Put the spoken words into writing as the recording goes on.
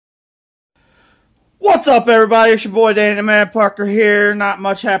What's up, everybody? It's your boy Danny the Man Parker here. Not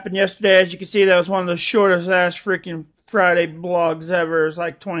much happened yesterday. As you can see, that was one of the shortest ass freaking Friday blogs ever. It was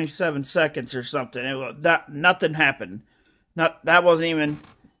like 27 seconds or something. It was nothing happened. That wasn't even.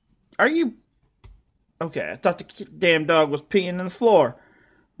 Are you okay? I thought the damn dog was peeing in the floor.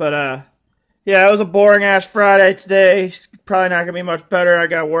 But yeah, it was a boring ass Friday today. Probably not gonna be much better. I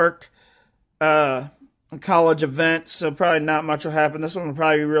got work. A college event, so probably not much will happen. This one will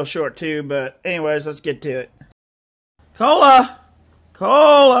probably be real short too, but anyways, let's get to it. Cola!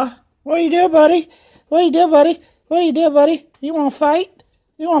 What you do, buddy? What you do, buddy? You wanna fight?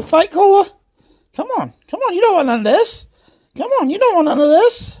 Cola? Come on, you don't want none of this. Come on, you don't want none of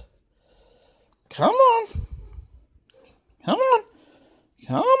this. Come on, you don't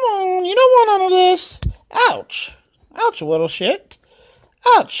want none of this. Ouch, little shit.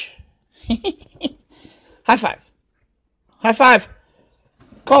 Ouch. High five.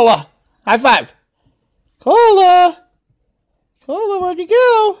 Cola. High five. Cola, where'd you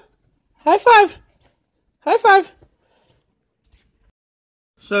go? High five.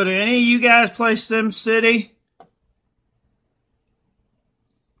 So do any of you guys play SimCity?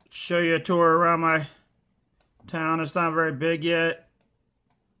 Show you a tour around my town. It's not very big yet.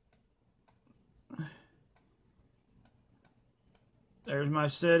 There's my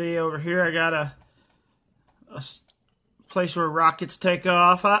city. Over here I got a place where rockets take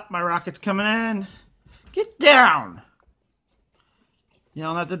off. My rocket's coming in. Get down!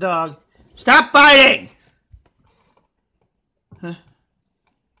 Yelling at the dog. Stop biting! Huh.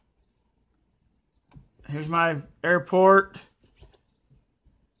 Here's my airport.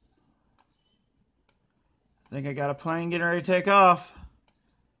 I think I got a plane getting ready to take off.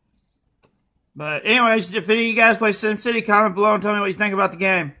 But anyways, if any of you guys play SimCity, comment below and tell me what you think about the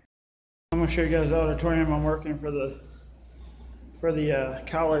game. I'm going to show you guys the auditorium I'm working for the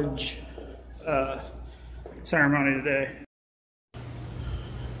college ceremony today.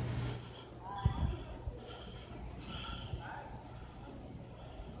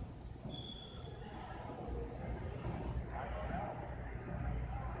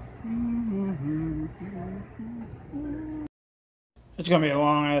 It's going to be a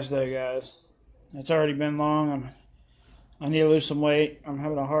long ass day, guys. It's already been long. I need to lose some weight. I'm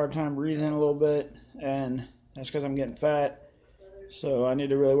having a hard time breathing a little bit, and that's because I'm getting fat. So I need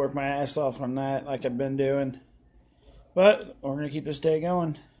to really work my ass off on that like I've been doing. But we're going to keep this day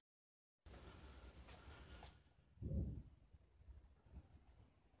going.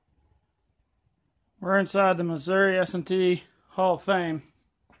 We're inside the Missouri S&T Hall of Fame.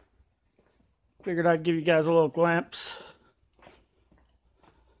 Figured I'd give you guys a little glimpse.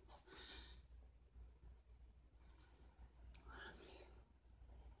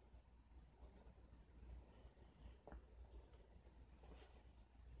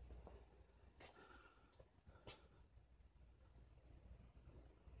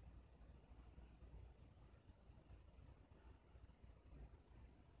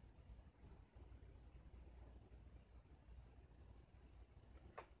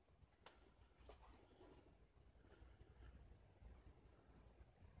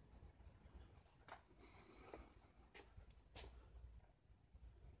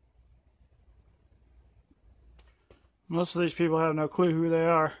 Most of these people have no clue who they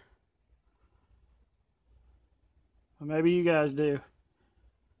are. But maybe you guys do.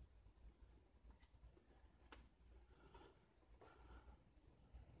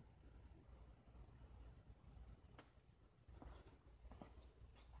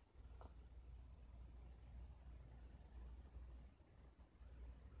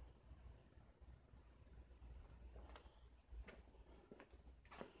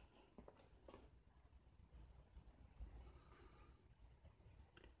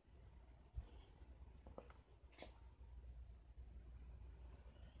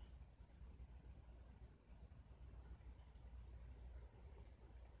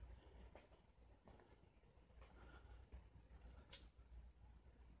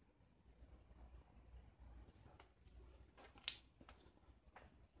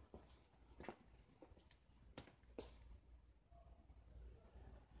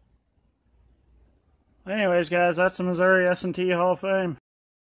 Anyways, guys, that's the Missouri S&T Hall of Fame.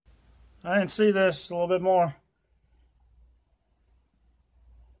 I didn't see this a little bit more.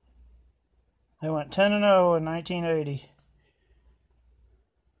 They went 10-0 in 1980.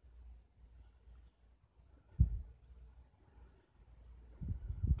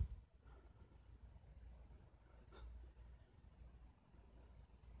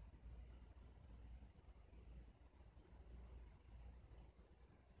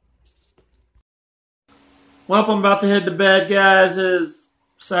 Well, I'm about to head to bed, guys. It's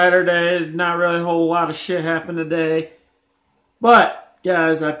Saturday. Not really a whole lot of shit happened today. But,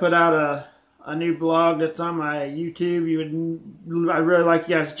 guys, I put out a new blog that's on my YouTube. I really like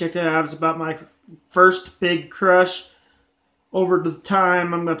you guys to check that out. It's about my first big crush. Over the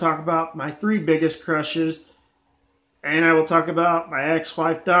time, I'm going to talk about my 3 biggest crushes. And I will talk about my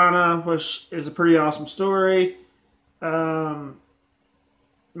ex-wife, Donna, which is a pretty awesome story. My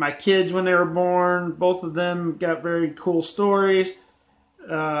kids, when they were born, both of them got very cool stories.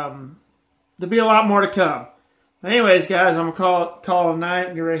 There'll be a lot more to come. Anyways, guys, I'm going to call it a night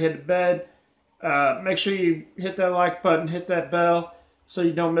and get ready to head to bed. Make sure you hit that like button, hit that bell, so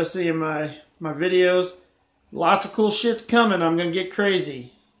you don't miss any of my videos. Lots of cool shit's coming. I'm going to get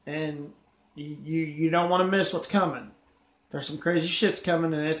crazy. And you don't want to miss what's coming. There's some crazy shit's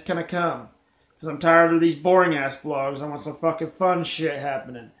coming, and it's going to come. Because I'm tired of these boring-ass blogs. I want some fucking fun shit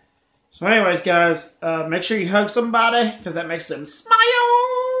happening. So anyways, guys, make sure you hug somebody, because that makes them smile.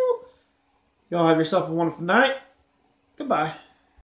 Y'all have yourself a wonderful night. Goodbye.